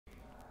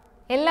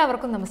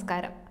എല്ലാവർക്കും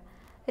നമസ്കാരം.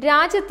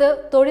 രാജ്യത്ത്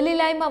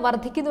തൊഴിലില്ലായ്മ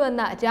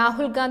വർദ്ധിക്കുന്നുവെന്ന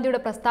രാഹുൽ ഗാന്ധിയുടെ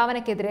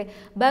പ്രസ്താവനയ്ക്കെതിരെ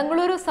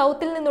ബംഗളൂരു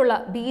സൗത്തിൽ നിന്നുള്ള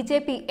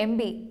ബിജെപി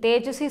എംപി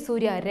തേജസ്വി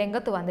സൂര്യ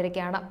രംഗത്ത്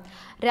വന്നിരിക്കുകയാണ്.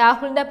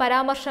 രാഹുലിന്റെ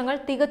പരാമർശങ്ങൾ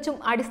തികച്ചും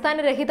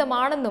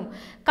അടിസ്ഥാനരഹിതമാണെന്നും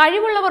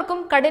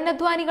കഴിവുള്ളവർക്കും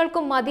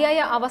കഠിനാധ്വാനികൾക്കും മതിയായ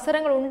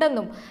അവസരങ്ങൾ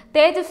ഉണ്ടെന്നും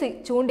തേജസ്വി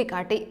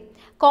ചൂണ്ടിക്കാട്ടി.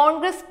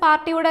 കോൺഗ്രസ്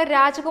പാർട്ടിയുടെ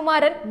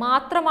രാജകുമാരൻ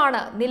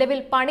മാത്രമാണ്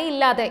നിലവിൽ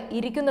പണിയില്ലാതെ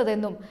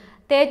ഇരിക്കുന്നതെന്നും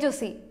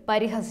തേജസ്വി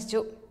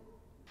പരിഹസിച്ചു.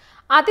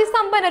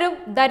 അതിസമ്പന്നരും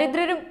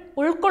ദരിദ്രരും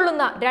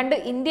ഉൾക്കൊള്ളുന്ന രണ്ട്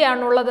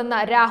ഇന്ത്യയാണുള്ളതെന്ന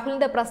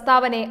രാഹുലിന്റെ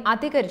പ്രസ്താവനയെ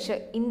അധികരിച്ച്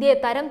ഇന്ത്യയെ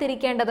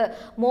തരംതിരിക്കേണ്ടത്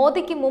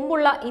മോദിക്ക്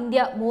മുമ്പുള്ള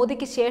ഇന്ത്യ,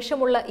 മോദിക്ക്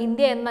ശേഷമുള്ള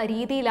ഇന്ത്യ എന്ന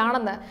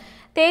രീതിയിലാണെന്ന്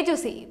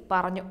തേജസ്വി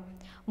പറഞ്ഞു.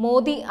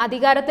 മോദി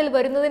അധികാരത്തിൽ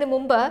വരുന്നതിന്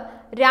മുമ്പ്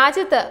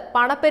രാജ്യത്ത്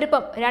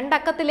പണപ്പെരുപ്പം 2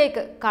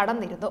 അക്കത്തിലേക്ക്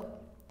കടന്നിരുന്നു.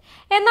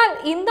 എന്നാൽ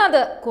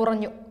ഇന്നത്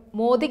കുറഞ്ഞു.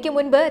 മോദിക്ക്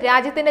മുൻപ്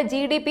രാജ്യത്തിന്റെ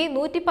GDP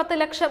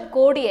 110 ലക്ഷം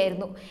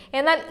കോടിയായിരുന്നു.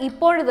 എന്നാൽ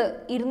ഇപ്പോഴത്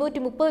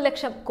 230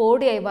 ലക്ഷം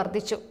കോടിയായി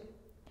വർദ്ധിച്ചു.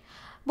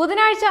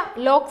 ബുധനാഴ്ച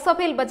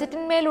ലോക്സഭയിൽ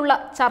ബജറ്റിന്മേലുള്ള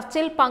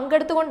ചർച്ചയിൽ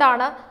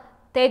പങ്കെടുത്തുകൊണ്ടാണ്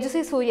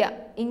തേജസ്വി സൂര്യ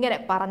ഇങ്ങനെ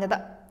പറഞ്ഞത്.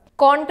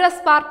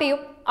 കോൺഗ്രസ് പാർട്ടിയും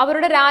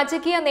അവരുടെ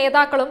രാജകീയ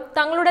നേതാക്കളും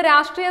തങ്ങളുടെ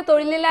രാഷ്ട്രീയ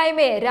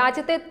തൊഴിലില്ലായ്മയെ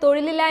രാജ്യത്തെ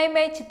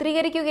തൊഴിലില്ലായ്മയെ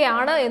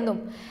ചിത്രീകരിക്കുകയാണ് എന്നും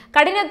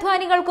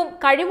കഠിനാധ്വാനികൾക്കും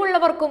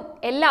കഴിവുള്ളവർക്കും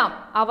എല്ലാം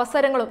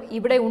അവസരങ്ങളും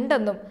ഇവിടെ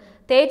ഉണ്ടെന്നും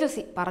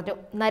തേജസ്വി പറഞ്ഞു.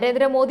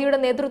 നരേന്ദ്രമോദിയുടെ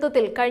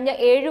നേതൃത്വത്തിൽ കഴിഞ്ഞ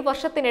 7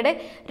 വർഷത്തിനിടെ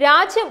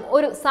രാജ്യം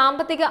ഒരു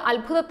സാമ്പത്തിക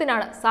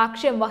അത്ഭുതത്തിനാണ്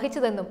സാക്ഷ്യം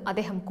വഹിച്ചതെന്നും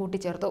അദ്ദേഹം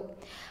കൂട്ടിച്ചേർത്തു.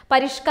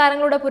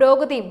 പരിഷ്കാരങ്ങളുടെ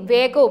പുരോഗതിയും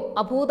വേഗവും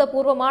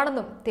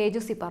അഭൂതപൂർവമാണെന്നും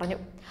തേജസ്വി പറഞ്ഞു.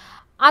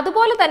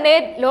 അതുപോലെ തന്നെ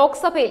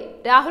ലോക്സഭയിൽ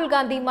രാഹുൽ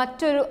ഗാന്ധി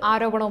മറ്റൊരു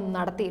ആരോപണവും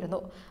നടത്തിയിരുന്നു.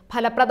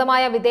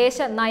 ഫലപ്രദമായ വിദേശ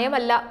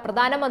നയമല്ല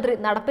പ്രധാനമന്ത്രി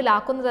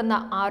നടപ്പിലാക്കുന്നതെന്ന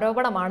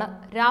ആരോപണമാണ്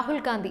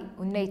രാഹുൽ ഗാന്ധി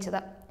ഉന്നയിച്ചത്.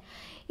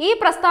 ഈ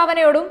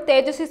പ്രസ്താവനയോടും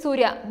തേജസ്വി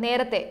സൂര്യ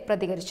നേരത്തെ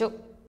പ്രതികരിച്ചു.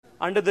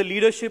 Under the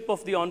leadership of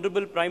the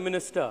Honorable Prime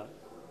Minister,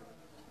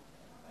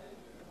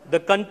 the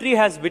country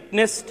has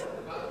witnessed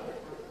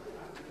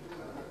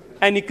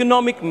an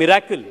economic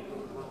miracle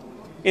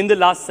in the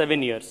last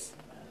 7 years.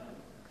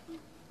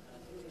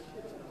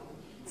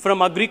 From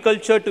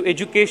agriculture to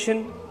education,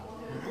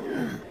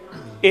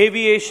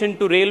 aviation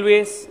to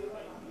railways,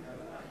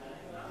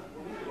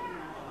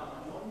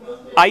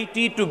 IT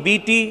to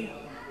BT,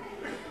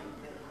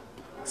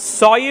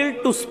 soil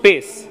to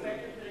space.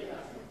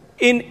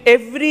 In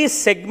every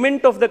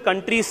segment of the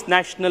country's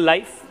national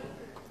life,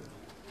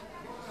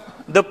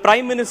 the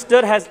Prime Minister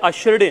has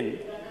ushered in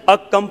a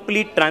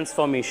complete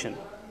transformation.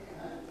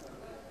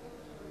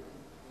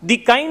 The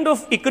kind of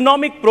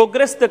economic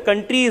progress the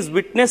country has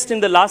witnessed in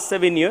the last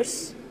 7 years,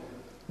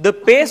 the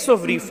pace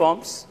of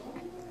reforms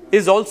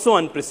is also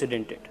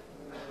unprecedented.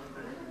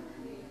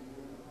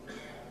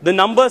 The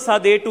numbers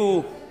are there to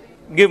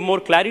give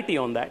more clarity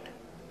on that.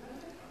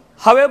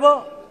 However,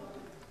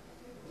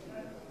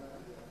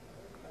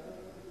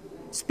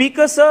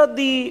 Speaker Sir,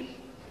 the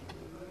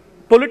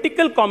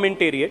political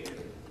commentariat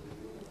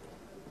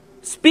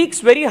speaks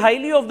very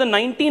highly of the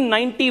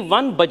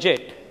 1991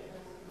 budget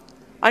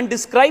and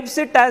describes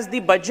it as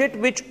the budget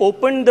which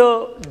opened the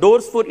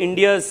doors for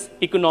India's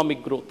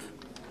economic growth.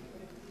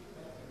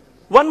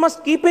 One must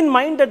keep in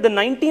mind that the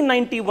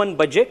 1991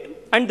 budget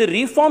and the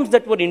reforms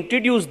that were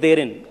introduced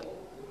therein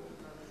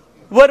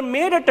were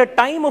made at a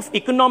time of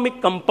economic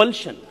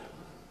compulsion.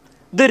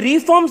 The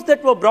reforms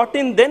that were brought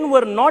in then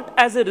were not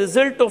as a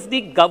result of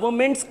the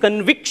government's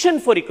conviction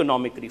for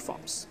economic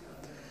reforms.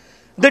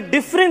 The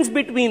difference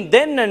between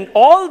then and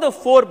all the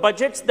 4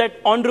 budgets that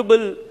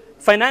Honorable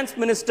Finance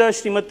Minister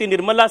Srimati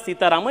Nirmala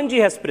Sitharamanji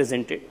has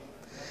presented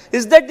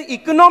is that the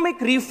economic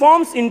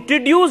reforms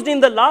introduced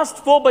in the last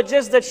 4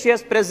 budgets that she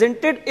has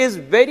presented is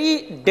very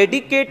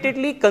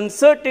dedicatedly,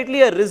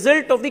 concertedly a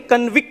result of the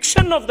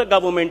conviction of the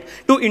government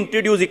to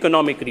introduce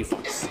economic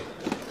reforms.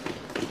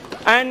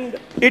 And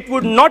it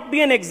would not be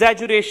an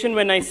exaggeration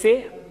when I say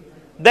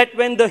that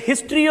when the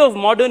history of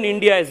modern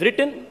India is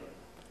written,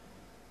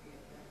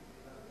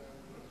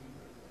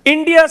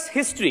 India's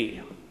history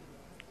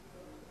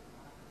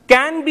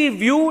can be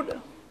viewed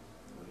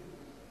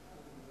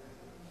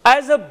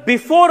as a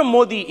before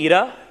Modi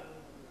era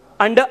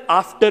and a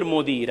after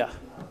Modi era.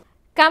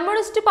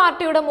 Communist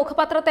പാർട്ടിയുടെ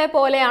മുഖപത്രത്തെ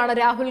പോലെയാണ്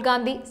രാഹുൽ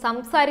ഗാന്ധി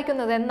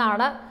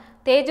സംസാരിക്കുന്നതെന്നാണ്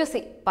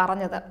തേജസ്വി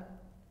പറഞ്ഞത്.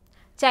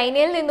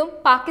 ചൈനയിൽ നിന്നും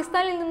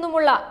പാകിസ്ഥാനിൽ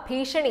നിന്നുമുള്ള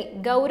ഭീഷണി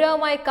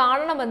ഗൗരവമായി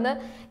കാണണമെന്ന്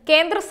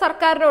കേന്ദ്ര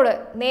സർക്കാരിനോട്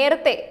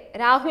നേരത്തെ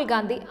രാഹുൽ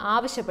ഗാന്ധി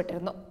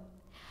ആവശ്യപ്പെട്ടിരുന്നു.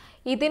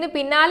 ഇതിന്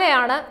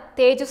പിന്നാലെയാണ്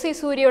തേജസ്വി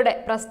സൂര്യയുടെ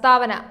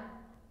പ്രസ്താവന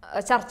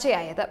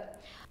ചർച്ചയായത്.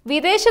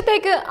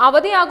 വിദേശത്തേക്ക്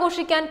അവധി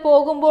ആഘോഷിക്കാൻ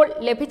പോകുമ്പോൾ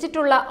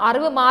ലഭിച്ചിട്ടുള്ള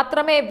അറിവ്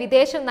മാത്രമേ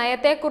വിദേശ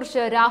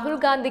നയത്തെക്കുറിച്ച് രാഹുൽ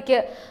ഗാന്ധിക്ക്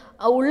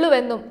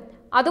ഉള്ളുവെന്നും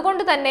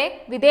അതുകൊണ്ട് തന്നെ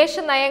വിദേശ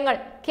നയങ്ങൾ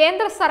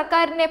കേന്ദ്ര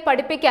സർക്കാരിനെ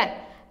പഠിപ്പിക്കാൻ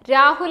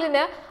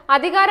രാഹുലിന്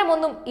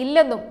അധികാരമൊന്നും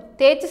ഇല്ലെന്നും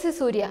തേജസ്വി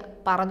സൂര്യ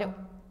പറഞ്ഞു.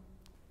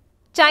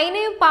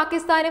 ചൈനയും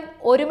പാകിസ്ഥാനും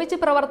ഒരുമിച്ച്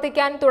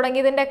പ്രവർത്തിക്കാൻ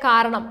തുടങ്ങിയതിന്റെ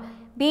കാരണം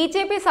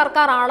BJP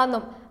സർക്കാർ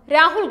ആണെന്നും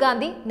രാഹുൽ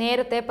ഗാന്ധി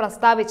നേരത്തെ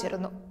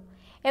പ്രസ്താവിച്ചിരുന്നു.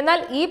 എന്നാൽ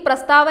ഈ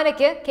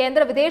പ്രസ്താവനയ്ക്ക്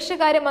കേന്ദ്ര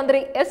വിദേശകാര്യമന്ത്രി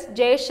S.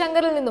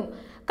 ജയശങ്കറിൽ നിന്നും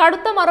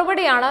കടുത്ത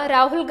മറുപടിയാണ്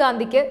രാഹുൽ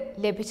ഗാന്ധിക്ക്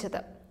ലഭിച്ചത്.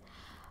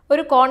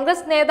 ഒരു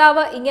കോൺഗ്രസ്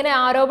നേതാവ് ഇങ്ങനെ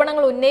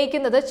ആരോപണങ്ങൾ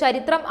ഉന്നയിക്കുന്നത്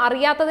ചരിത്രം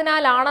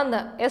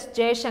അറിയാത്തതിനാലാണെന്ന് എസ്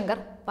ജയശങ്കർ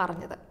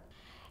പറഞ്ഞത്.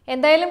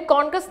 എന്തായാലും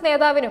കോൺഗ്രസ്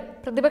നേതാവിനും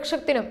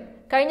പ്രതിപക്ഷത്തിനും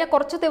കഴിഞ്ഞ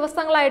കുറച്ച്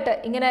ദിവസങ്ങളായിട്ട്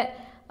ഇങ്ങനെ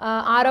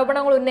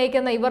ആരോപണങ്ങൾ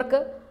ഉന്നയിക്കുന്ന ഇവർക്ക്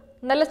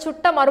നല്ല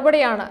ചുട്ട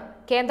മറുപടിയാണ്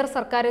കേന്ദ്ര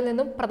സർക്കാരിൽ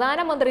നിന്നും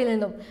പ്രധാനമന്ത്രിയിൽ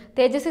നിന്നും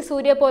തേജസ്വി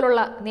സൂര്യ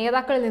പോലുള്ള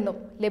നേതാക്കളിൽ നിന്നും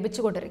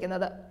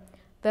ലഭിച്ചുകൊണ്ടിരിക്കുന്നത്.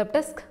 Web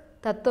desk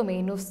തത്വമേ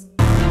news.